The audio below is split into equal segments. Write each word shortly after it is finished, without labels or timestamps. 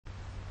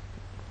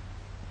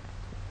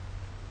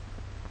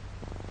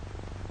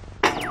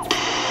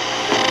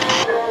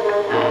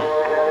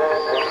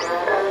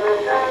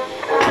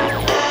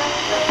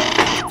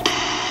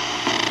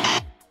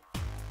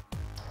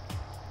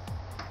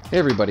Hey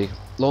everybody,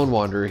 Lone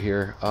Wanderer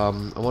here. I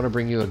want to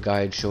bring you a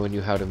guide showing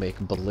you how to make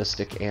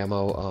ballistic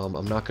ammo.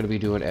 I'm not going to be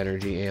doing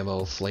energy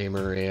ammo,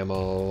 flamer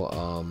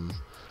ammo,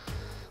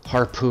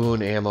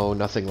 harpoon ammo,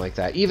 nothing like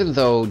that. Even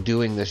though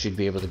doing this you'd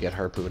be able to get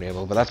harpoon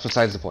ammo, but that's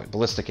besides the point.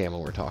 Ballistic ammo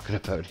we're talking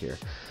about here.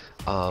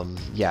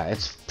 Yeah,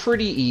 it's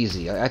pretty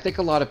easy. I think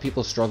a lot of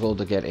people struggle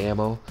to get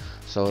ammo,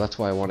 so that's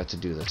why I wanted to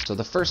do this. So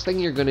the first thing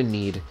you're going to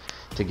need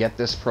to get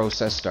this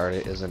process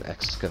started is an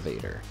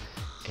excavator.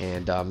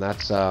 And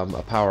that's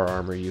a power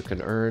armor you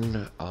can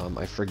earn.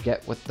 I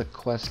forget what the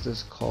quest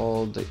is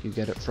called that you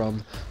get it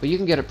from, but you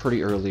can get it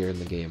pretty earlier in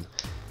the game.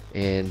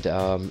 And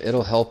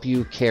it'll help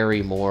you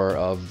carry more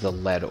of the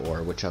lead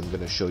ore, which I'm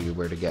going to show you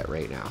where to get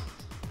right now.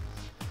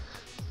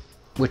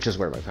 Which is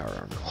where my power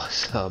armor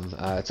was.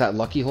 It's at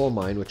Lucky Hole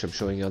Mine, which I'm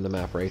showing you on the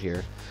map right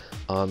here.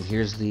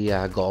 Here's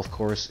the golf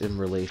course in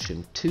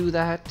relation to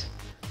that.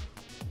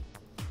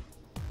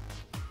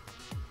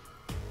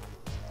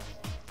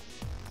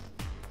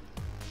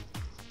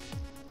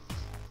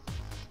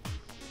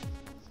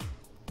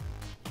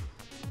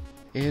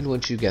 And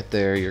once you get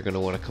there, you're going to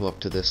want to come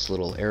up to this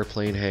little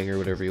airplane hangar,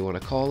 whatever you want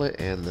to call it,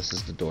 and this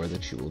is the door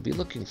that you will be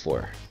looking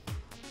for.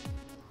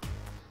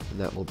 And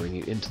that will bring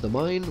you into the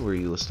mine, where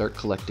you will start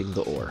collecting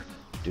the ore.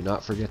 Do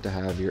not forget to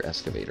have your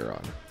excavator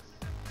on.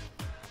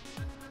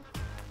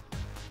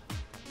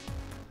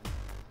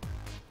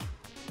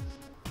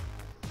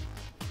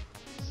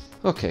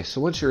 Okay, so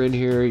once you're in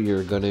here,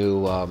 you're going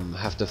to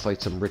have to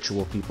fight some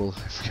ritual people.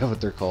 I forget what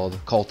they're called.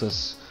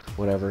 Cultists,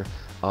 whatever.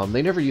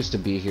 They never used to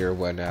be here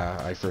when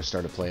I first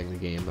started playing the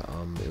game.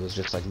 It was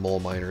just like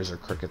mole miners or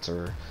crickets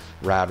or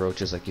rad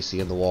roaches like you see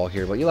in the wall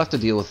here, but you'll have to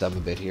deal with them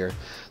a bit here.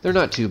 They're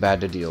not too bad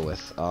to deal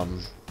with.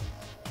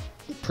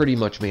 Pretty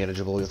much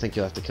manageable. You'll think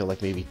you'll have to kill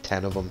like maybe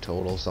 10 of them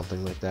total,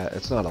 something like that.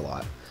 It's not a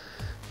lot.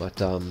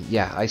 But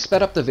yeah, I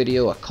sped up the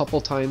video a couple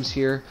times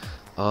here.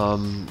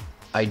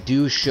 I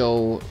do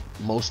show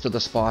most of the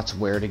spots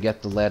where to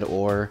get the lead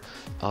ore,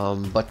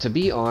 but to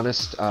be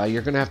honest,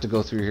 you're going to have to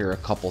go through here a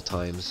couple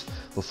times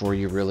before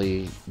you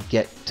really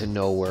get to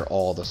know where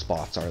all the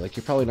spots are. Like,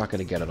 you're probably not going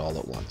to get it all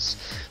at once.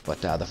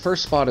 But the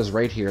first spot is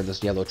right here in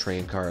this yellow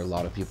train car. A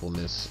lot of people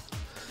miss.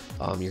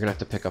 You're going to have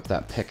to pick up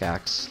that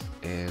pickaxe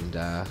and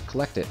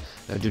collect it.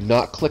 Now, do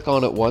not click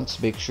on it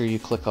once. Make sure you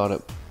click on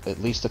it at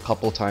least a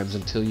couple times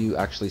until you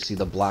actually see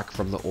the black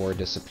from the ore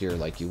disappear,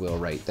 like you will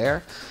right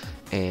there.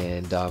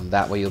 And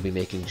that way you'll be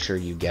making sure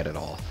you get it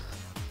all.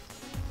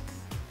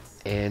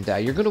 And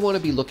you're going to want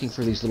to be looking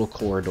for these little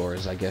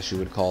corridors, I guess you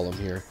would call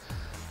them here.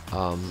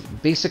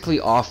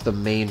 Basically off the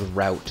main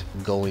route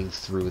going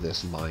through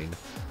this mine.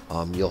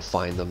 You'll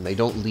find them. They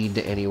don't lead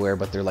to anywhere,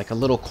 but they're like a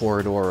little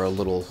corridor or a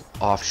little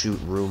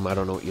offshoot room. I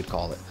don't know what you'd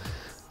call it.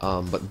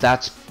 But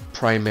that's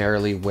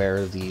primarily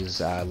where these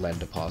lead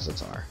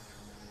deposits are.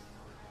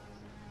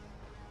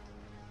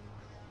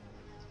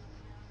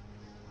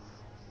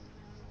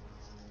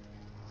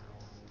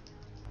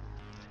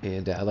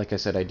 And like I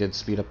said, I did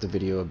speed up the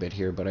video a bit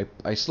here, but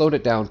I slowed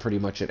it down pretty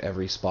much at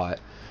every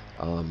spot.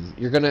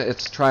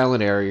 It's trial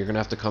and error. You're gonna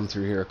have to come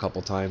through here a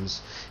couple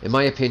times. In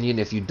my opinion,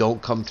 if you don't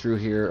come through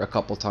here a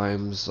couple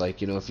times, like,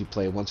 you know, if you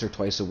play once or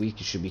twice a week,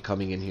 you should be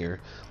coming in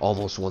here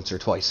almost once or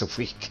twice a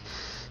week.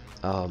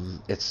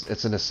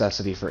 It's a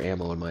necessity for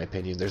ammo, in my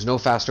opinion. There's no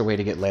faster way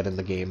to get lead in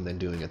the game than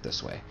doing it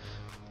this way.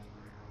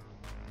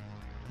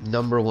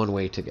 #1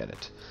 way to get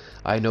it.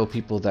 I know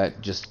people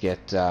that just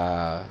get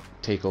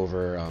take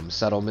over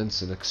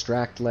settlements and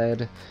extract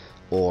lead,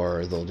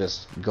 or they'll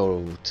just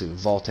go to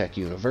Vault-Tec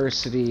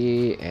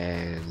University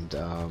and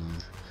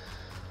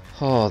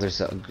oh, there's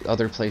that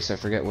other place, I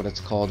forget what it's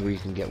called, where you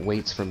can get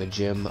weights from a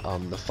gym.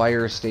 The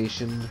fire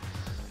station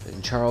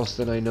in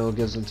Charleston, I know,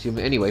 gives them to you.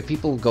 Anyway,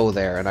 people go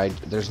there, and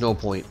there's no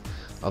point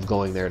of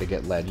going there to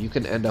get lead. You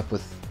can end up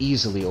with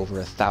easily over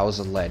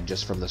 1,000 lead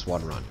just from this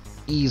one run.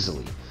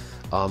 Easily.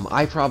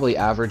 I probably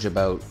average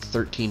about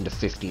 13 to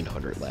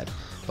 1,500 lead,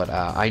 but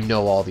I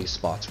know all these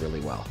spots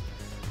really well.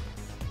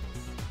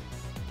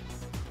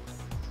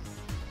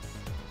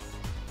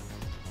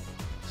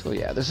 So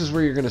yeah, this is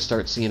where you're going to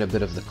start seeing a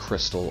bit of the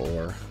crystal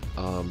ore.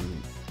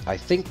 I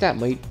think that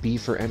might be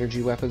for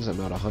energy weapons. I'm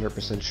not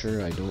 100%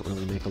 sure. I don't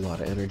really make a lot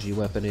of energy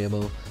weapon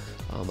ammo.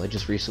 I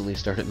just recently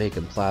started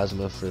making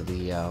plasma for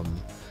the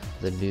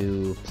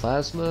new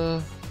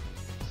plasma.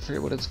 I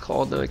forget what it's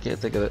called now. I can't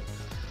think of it.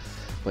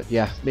 But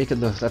yeah,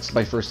 that's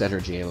my first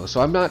energy ammo.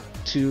 So I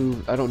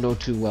don't know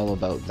too well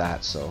about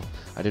that, so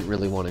I didn't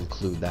really want to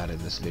include that in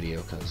this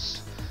video,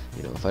 because,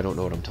 you know, if I don't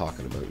know what I'm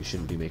talking about, you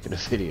shouldn't be making a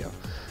video.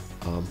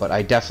 But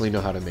I definitely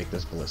know how to make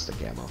this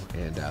ballistic ammo.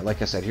 And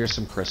like I said, here's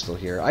some crystal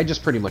here. I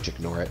just pretty much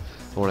ignore it.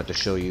 I wanted to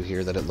show you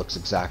here that it looks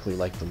exactly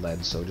like the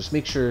lead, so just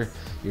make sure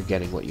you're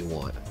getting what you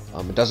want.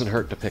 It doesn't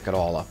hurt to pick it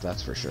all up,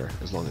 that's for sure.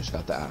 As long as you've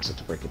got the acid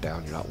to break it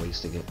down, you're not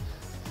wasting it.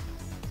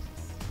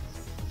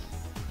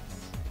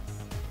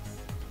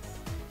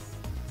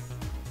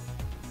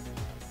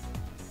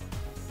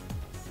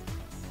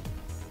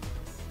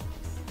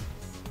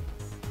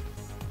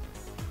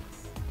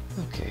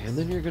 Okay, and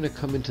then you're going to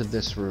come into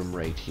this room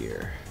right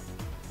here.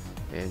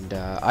 And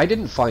I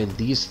didn't find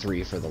these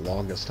three for the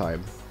longest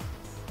time.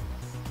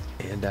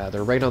 And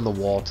they're right on the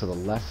wall to the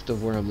left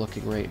of where I'm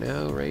looking right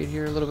now, right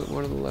here, a little bit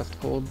more to the left,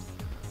 cold.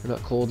 Or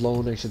not cold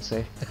loan, I should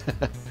say.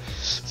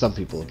 Some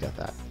people will get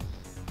that.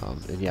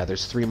 And yeah,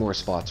 there's 3 more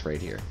spots right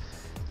here.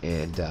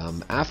 And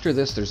after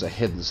this, there's a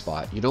hidden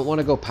spot. You don't want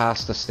to go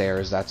past the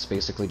stairs. That's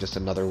basically just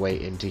another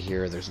way into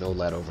here. There's no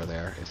lead over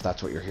there, if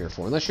that's what you're here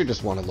for, unless you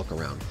just want to look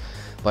around.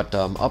 But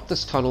up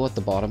this tunnel at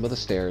the bottom of the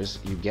stairs,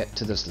 you get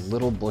to this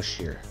little bush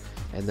here.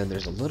 And then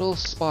there's a little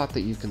spot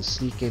that you can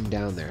sneak in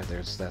down there.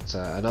 That's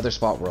another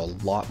spot where a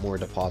lot more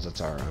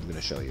deposits are. I'm going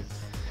to show you.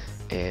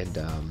 And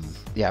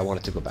yeah, I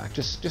wanted to go back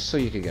just so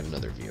you can get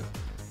another view.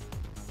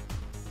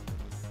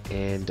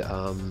 And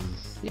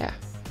yeah.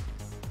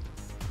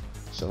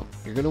 So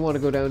you're going to want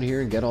to go down here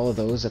and get all of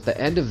those. At the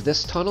end of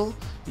this tunnel,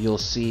 you'll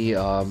see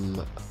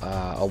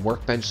a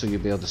workbench, so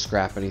you'll be able to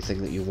scrap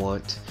anything that you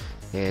want.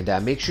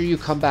 And make sure you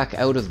come back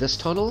out of this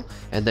tunnel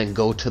and then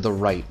go to the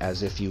right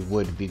as if you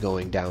would be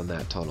going down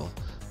that tunnel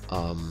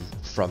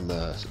from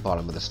the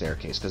bottom of the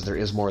staircase, because there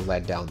is more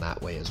lead down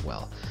that way as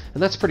well.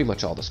 And that's pretty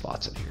much all the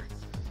spots in here.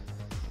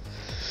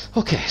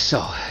 Okay,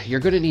 so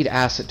you're going to need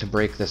acid to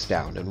break this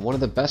down, and one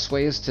of the best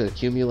ways to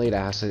accumulate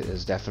acid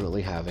is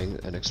definitely having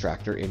an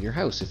extractor in your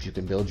house. If you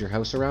can build your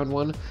house around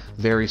one,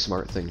 very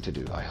smart thing to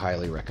do. I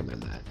highly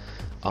recommend that.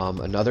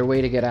 Another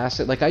way to get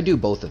acid, like I do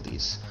both of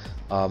these,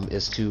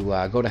 is to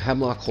go to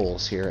Hemlock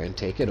Holes here and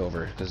take it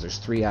over, because there's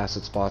 3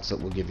 acid spots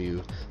that will give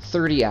you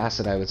 30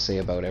 acid, I would say,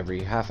 about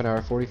every half an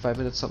hour, 45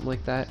 minutes, something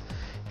like that.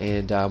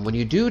 And when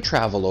you do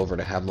travel over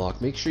to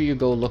Hemlock, make sure you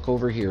go look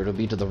over here. It'll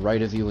be to the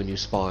right of you when you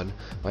spawn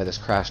by this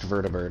crashed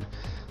vertibird.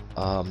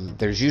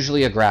 There's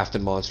usually a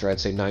Grafton monster. I'd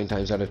say 9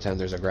 times out of 10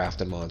 there's a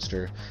Grafton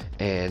monster.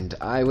 And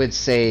I would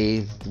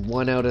say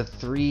 1 out of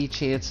 3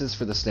 chances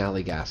for the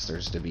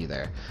Snallygasters to be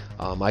there.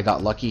 I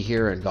got lucky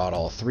here and got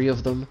all 3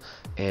 of them.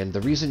 And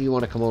the reason you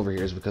want to come over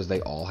here is because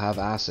they all have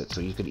acid, so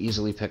you could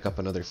easily pick up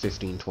another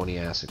 15-20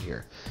 acid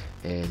here.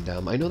 And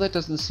I know that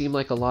doesn't seem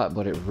like a lot,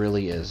 but it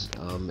really is.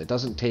 It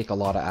doesn't take a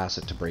lot of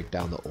acid to break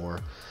down the ore.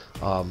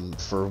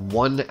 For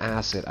 1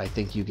 acid, I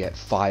think you get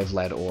 5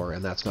 lead ore,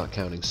 and that's not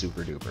counting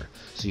super duper.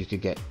 So you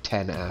could get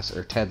 10 acid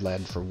or 10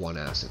 lead for 1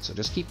 acid. So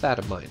just keep that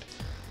in mind.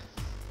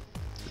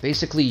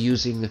 Basically,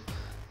 using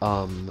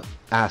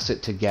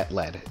acid to get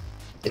lead.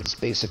 It's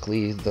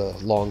basically the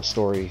long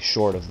story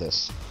short of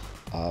this.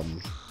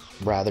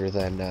 Rather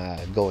than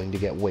going to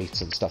get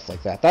weights and stuff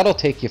like that. That'll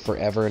take you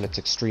forever, and it's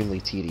extremely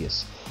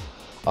tedious.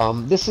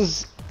 This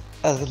is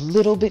a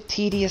little bit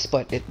tedious,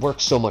 but it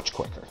works so much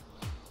quicker.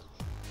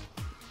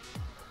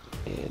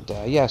 And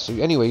yeah, so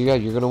anyway, yeah,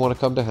 you're going to want to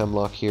come to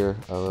Hemlock here,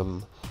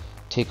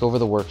 take over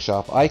the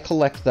workshop. I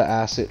collect the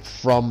acid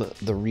from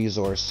the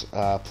resource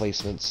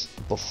placements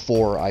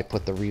before I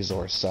put the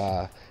resource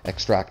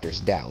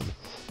extractors down,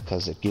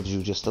 because it gives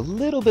you just a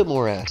little bit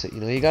more acid. You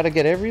know, you got to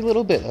get every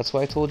little bit. That's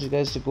why I told you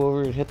guys to go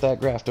over and hit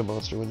that Grafton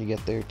monster when you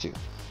get there too.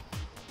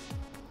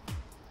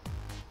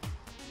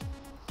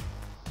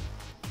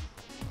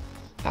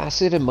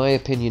 Acid, in my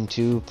opinion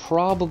too,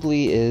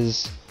 probably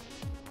is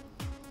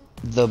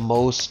the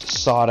most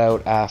sought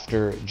out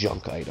after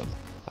junk item.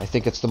 I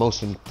think it's the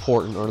most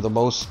important, or the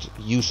most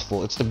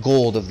useful. It's the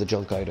gold of the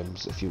junk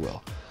items, if you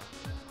will.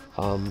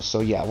 So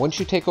yeah, once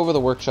you take over the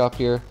workshop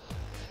here,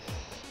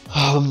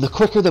 the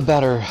quicker the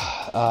better.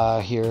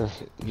 Here,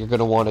 you're going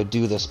to want to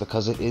do this,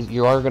 because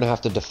you are going to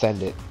have to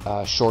defend it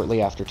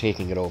shortly after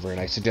taking it over, and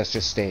I suggest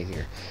just staying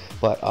here.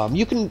 But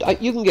you can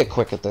get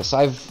quick at this.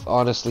 I've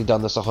honestly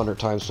done this 100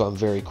 times, so I'm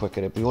very quick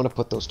at it. But you want to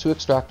put those 2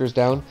 extractors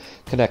down,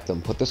 connect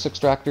them, put this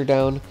extractor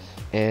down,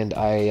 and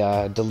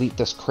I delete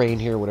this crane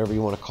here, whatever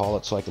you want to call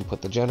it, so I can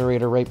put the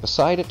generator right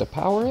beside it to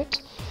power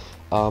it.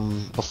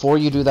 Before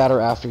you do that, or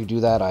after you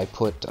do that, I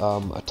put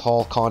a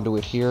tall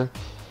conduit here.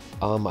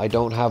 I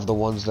don't have the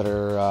ones that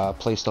are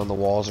placed on the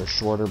walls or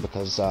shorter,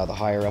 because the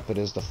higher up it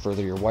is, the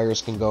further your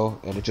wires can go,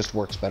 and it just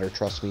works better,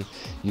 trust me.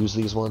 Use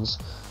these ones.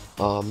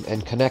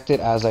 And connect it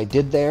as I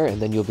did there,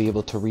 and then you'll be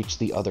able to reach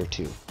the other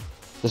 2.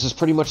 This is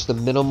pretty much the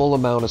minimal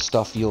amount of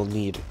stuff you'll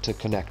need to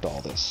connect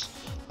all this.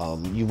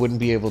 You wouldn't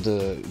be able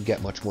to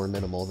get much more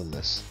minimal than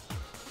this.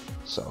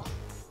 So,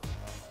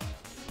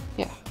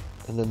 yeah.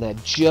 And then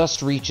that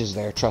just reaches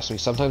there, trust me.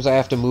 Sometimes I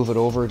have to move it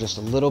over just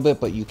a little bit,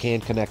 but you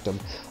can connect them.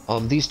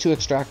 These 2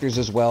 extractors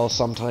as well,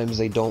 sometimes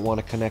they don't want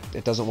to connect,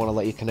 it doesn't want to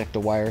let you connect a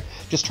wire.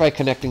 Just try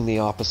connecting the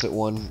opposite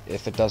one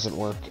if it doesn't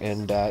work,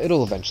 and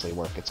it'll eventually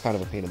work. It's kind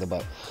of a pain in the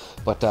butt.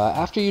 But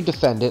after you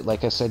defend it,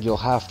 like I said, you'll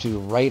have to,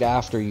 right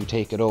after you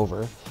take it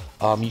over,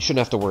 you shouldn't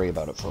have to worry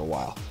about it for a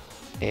while.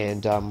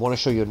 And I want to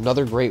show you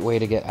another great way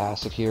to get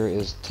acid here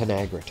is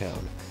Tanagra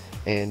Town.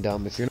 And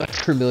if you're not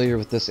familiar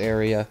with this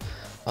area,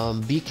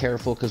 be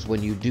careful, because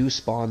when you do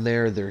spawn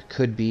there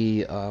could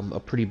be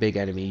a pretty big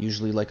enemy,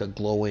 usually like a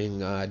glowing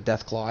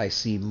Deathclaw. I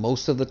see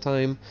most of the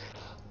time.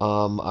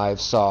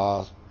 I've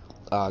saw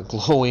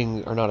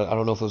glowing, or not, I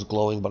don't know if it was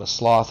glowing, but a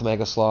sloth,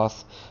 Mega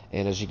Sloth,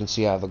 and as you can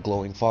see I have a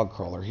glowing fog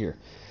crawler here.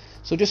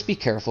 So just be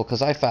careful,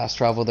 because I fast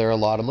travel there a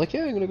lot. I'm like,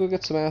 yeah, I'm gonna go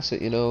get some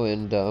acid, you know,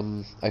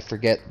 and I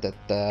forget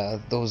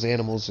that those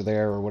animals are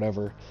there or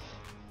whatever,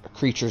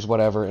 creatures,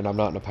 whatever, and I'm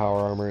not in a power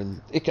armor.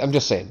 And I'm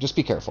just saying, just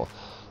be careful.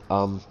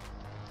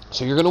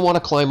 So you're going to want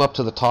to climb up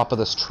to the top of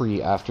this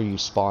tree after you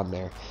spawn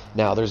there.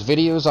 Now, there's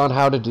videos on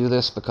how to do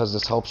this, because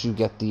this helps you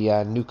get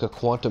the Nuka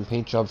Quantum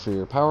Paint Job for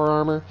your power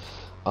armor.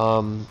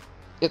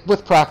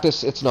 With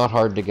practice, it's not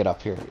hard to get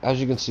up here. As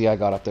you can see, I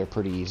got up there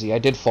pretty easy. I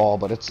did fall,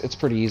 but it's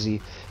pretty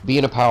easy. Be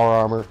in a power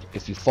armor.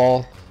 If you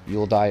fall,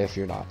 you'll die if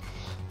you're not.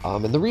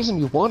 And the reason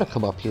you want to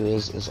come up here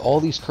is all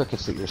these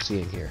crickets that you're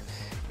seeing here.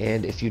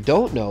 And if you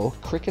don't know,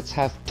 crickets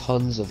have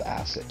tons of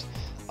acid.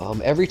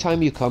 Every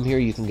time you come here,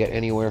 you can get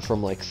anywhere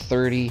from like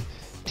 30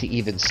 to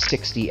even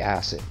 60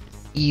 acid,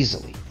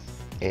 easily.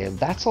 And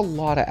that's a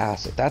lot of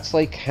acid. That's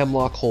like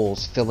hemlock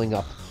holes filling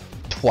up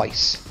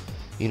twice,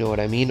 you know what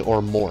I mean,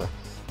 or more.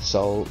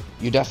 So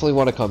you definitely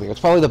want to come here.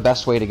 It's probably the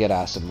best way to get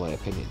acid, in my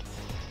opinion.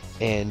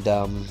 And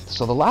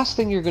so the last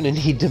thing you're going to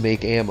need to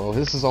make ammo,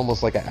 this is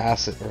almost like an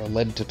acid or a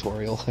lead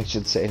tutorial, I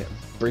should say,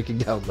 breaking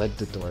down lead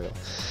tutorial.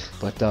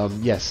 But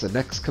yes, the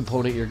next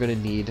component you're going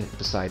to need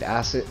beside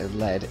acid and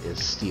lead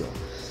is steel.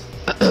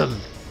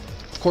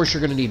 Of course,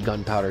 you're going to need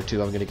gunpowder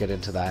too. I'm going to get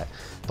into that.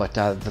 But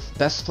the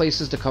best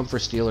places to come for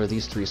steel are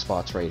these three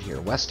spots right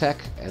here. West Tech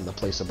and the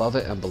place above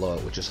it and below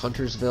it, which is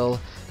Huntersville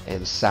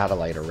and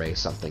Satellite Array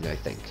something, I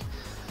think.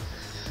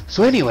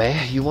 So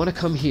anyway, you want to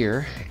come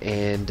here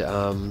and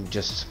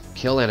just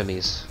kill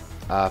enemies.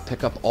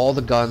 Pick up all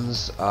the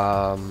guns.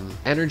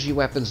 Energy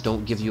weapons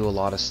don't give you a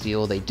lot of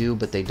steel. They do,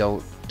 but they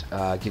don't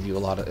give you a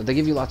lot of... They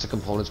give you lots of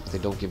components, but they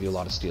don't give you a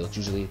lot of steel. It's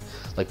usually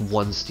like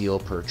 1 steel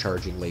per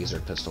charging laser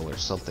pistol or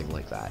something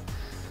like that.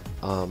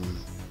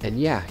 And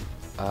yeah,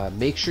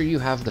 make sure you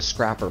have the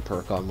Scrapper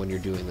perk on when you're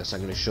doing this. I'm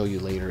going to show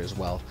you later as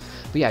well.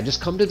 But yeah,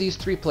 just come to these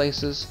 3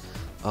 places.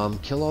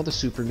 Kill all the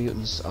super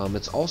mutants.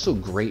 It's also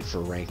great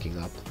for ranking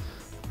up.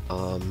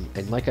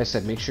 And like I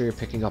said, make sure you're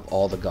picking up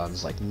all the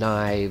guns, like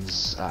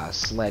knives,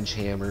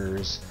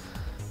 sledgehammers,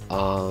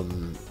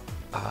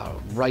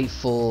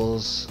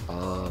 rifles,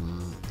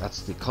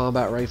 that's the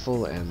combat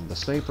rifle and the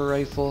sniper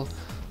rifle,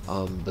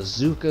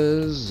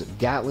 bazookas, not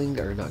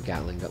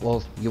Gatling,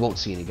 well, you won't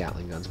see any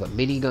Gatling guns, but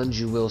miniguns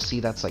you will see.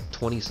 That's like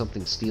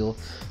 20-something steel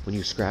when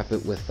you scrap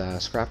it with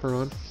Scrapper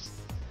on.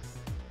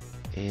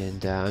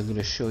 And I'm going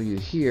to show you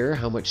here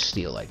how much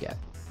steel I get.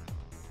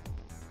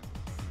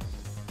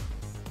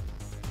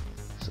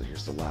 So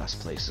here's the last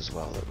place as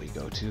well that we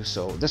go to.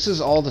 So this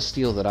is all the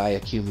steel that I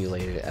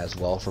accumulated as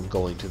well from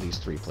going to these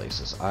 3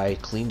 places. I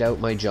cleaned out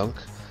my junk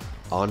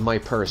on my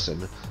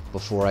person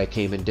before I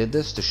came and did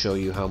this to show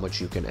you how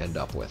much you can end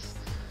up with.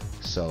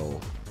 So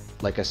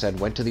like I said,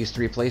 went to these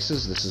 3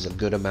 places. This is a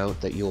good amount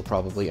that you'll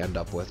probably end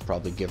up with,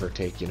 probably give or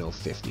take, you know,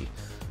 50,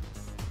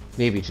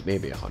 maybe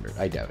 100.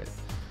 I doubt it.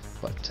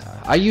 But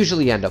I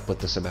usually end up with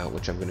this amount,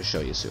 which I'm going to show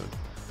you soon.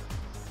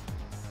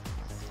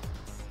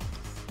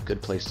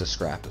 Good place to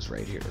scrap is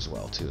right here as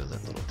well, too, in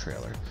that little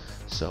trailer.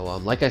 So,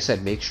 like I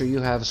said, make sure you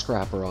have a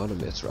Scrapper on.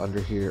 It's under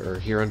here, or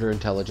here under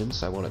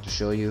Intelligence. I wanted to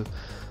show you.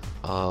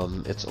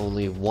 It's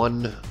only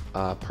 1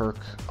 perk.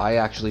 I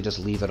actually just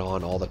leave it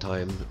on all the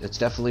time. It's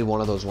definitely one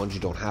of those ones you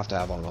don't have to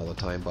have on all the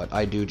time, but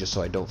I do just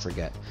so I don't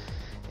forget.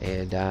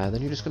 And then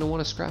you're just going to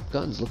want to scrap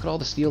guns. Look at all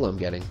the steel I'm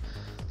getting.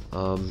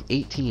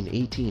 18,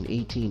 18,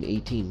 18,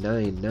 18,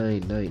 9,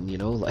 9, 9, you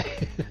know,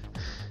 like,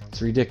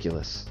 it's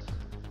ridiculous.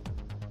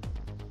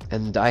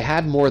 And I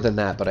had more than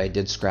that, but I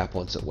did scrap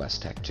once at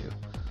West Tech too.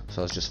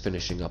 So I was just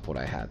finishing up what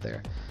I had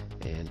there.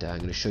 And I'm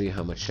going to show you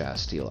how much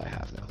steel I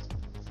have now.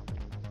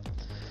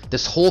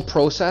 This whole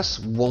process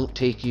won't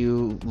take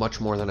you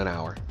much more than an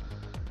hour.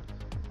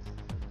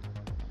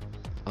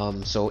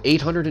 So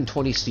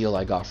 820 steel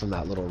I got from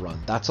that little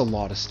run. That's a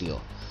lot of steel.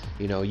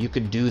 You know, you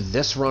could do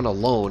this run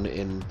alone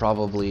in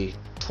probably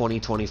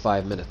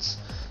 20-25 minutes.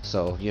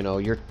 So, you know,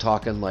 you're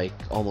talking like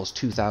almost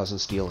 2,000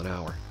 steel an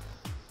hour.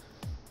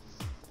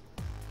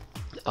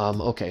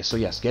 Okay, so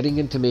yes, getting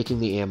into making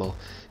the ammo,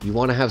 you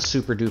want to have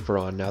Super Duper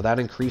on. Now that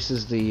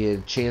increases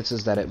the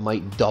chances that it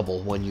might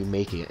double when you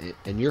make it,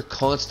 and you're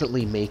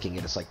constantly making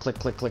it. It's like click,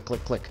 click, click,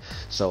 click, click.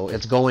 So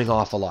it's going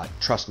off a lot.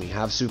 Trust me,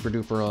 have Super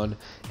Duper on,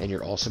 and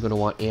you're also going to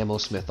want Ammo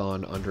Smith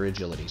on under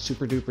Agility.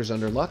 Super Duper's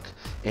under Luck,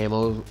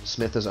 Ammo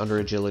Smith is under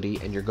Agility,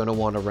 and you're going to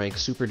want to rank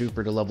Super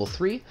Duper to level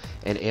 3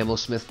 and Ammo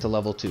Smith to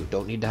level 2.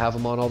 Don't need to have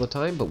them on all the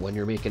time, but when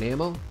you're making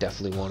ammo,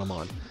 definitely want them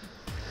on.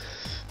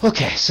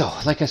 Okay, so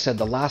like I said,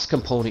 the last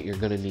component you're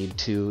going to need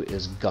too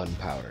is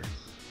gunpowder.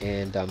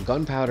 And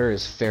gunpowder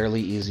is fairly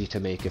easy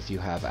to make if you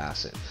have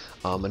acid.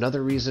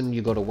 Another reason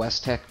you go to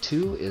West Tech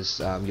too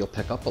is you'll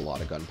pick up a lot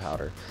of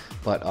gunpowder.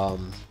 But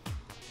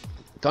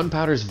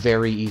gunpowder is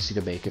very easy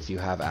to make if you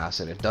have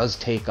acid. It does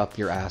take up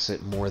your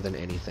acid more than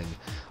anything.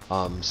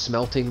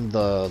 Smelting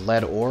the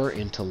lead ore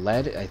into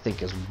lead, I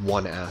think, is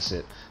 1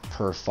 acid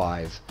per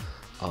 5.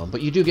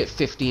 But you do get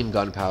 15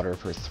 gunpowder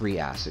per 3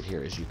 acid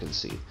here, as you can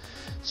see.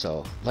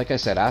 So, like I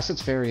said,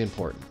 acid's very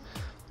important.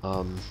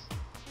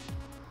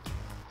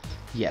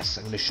 Yes,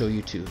 I'm going to show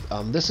you too.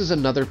 This is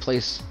another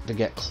place to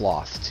get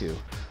cloth too.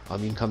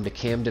 You can come to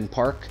Camden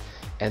Park,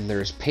 and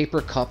there's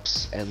paper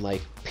cups and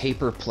like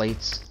paper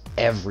plates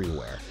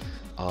everywhere.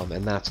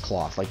 And that's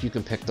cloth. Like, you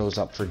can pick those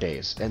up for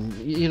days, and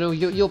you know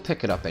you'll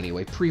pick it up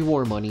anyway.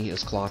 Pre-war money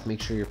is cloth.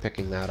 Make sure you're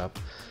picking that up.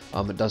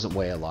 It doesn't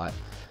weigh a lot.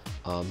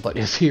 But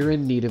if you're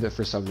in need of it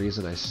for some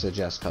reason, I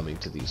suggest coming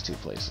to these two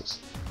places.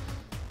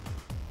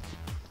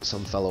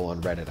 Some fellow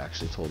on Reddit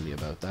actually told me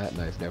about that,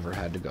 and I've never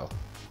had to go.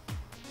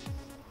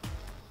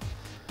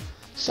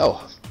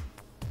 So,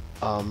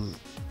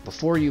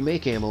 before you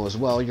make ammo as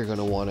well, you're going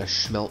to want to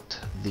smelt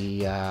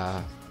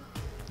the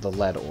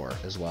lead ore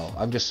as well.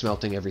 I'm just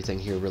smelting everything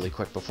here really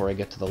quick before I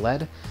get to the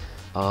lead.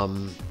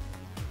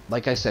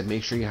 Like I said,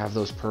 make sure you have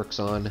those perks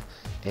on,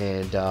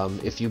 and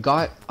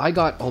I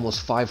got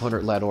almost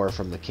 500 lead ore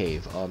from the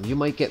cave. You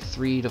might get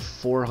 300 to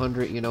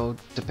 400, you know,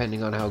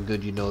 depending on how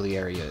good you know the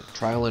area.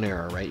 Trial and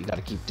error, right? You got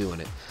to keep doing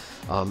it.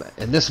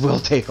 And this will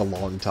take a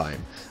long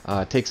time.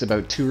 It takes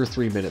about 2 or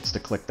 3 minutes to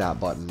click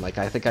that button. Like,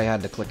 I think I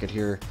had to click it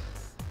here,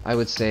 I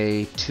would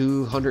say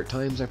 200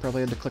 times I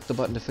probably had to click the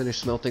button to finish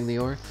smelting the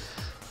ore.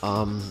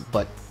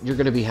 But you're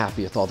going to be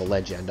happy with all the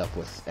lead you end up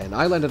with. And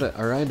I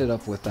ended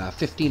up with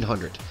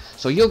 1,500.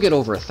 So you'll get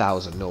over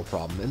 1,000, no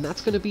problem. And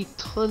that's going to be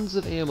tons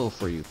of ammo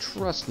for you.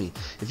 Trust me.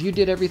 If you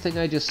did everything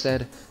I just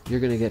said, you're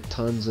going to get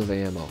tons of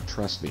ammo.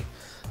 Trust me.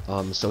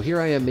 So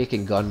here I am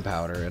making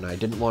gunpowder, and I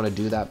didn't want to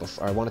do that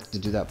before. I wanted to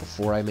do that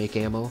before I make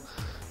ammo,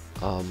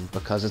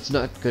 because it's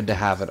not good to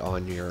have it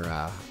on your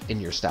in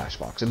your stash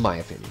box, in my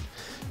opinion.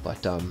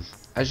 But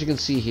as you can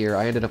see here,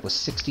 I ended up with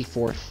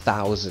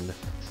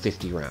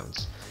 64,050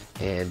 rounds.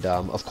 And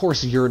of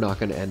course you're not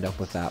going to end up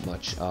with that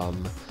much.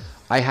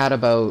 I had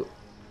about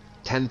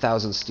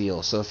 10,000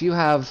 steel, so if you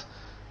have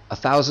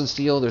 1,000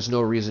 steel, there's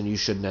no reason you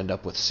shouldn't end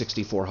up with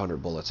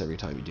 6,400 bullets every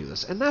time you do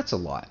this, and that's a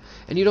lot.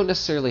 And you don't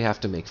necessarily have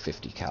to make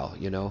 50 cal,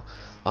 you know.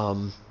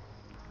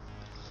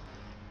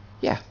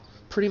 Yeah,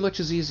 pretty much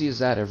as easy as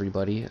that,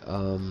 everybody.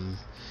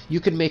 You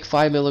can make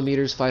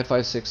 5mm,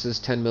 5.56s,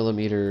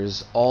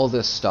 10mm, all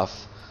this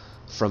stuff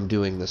from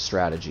doing this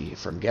strategy,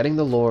 from getting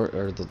the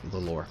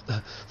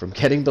from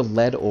getting the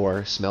lead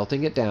ore,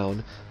 smelting it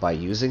down by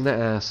using the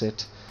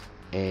acid,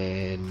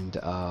 and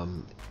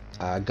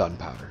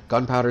gunpowder.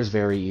 Gunpowder is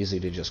very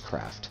easy to just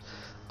craft.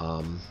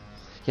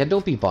 Yeah,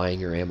 don't be buying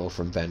your ammo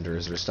from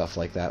vendors or stuff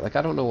like that. Like,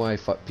 I don't know why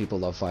people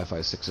love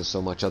 5.56s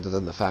so much, other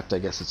than the fact I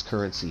guess it's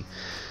currency.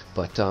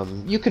 But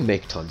you can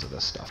make tons of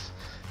this stuff.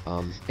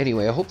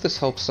 Anyway, I hope this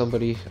helps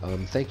somebody.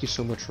 Thank you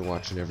so much for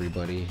watching,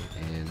 everybody,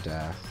 and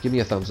give me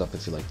a thumbs up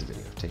if you liked the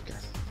video. Take care.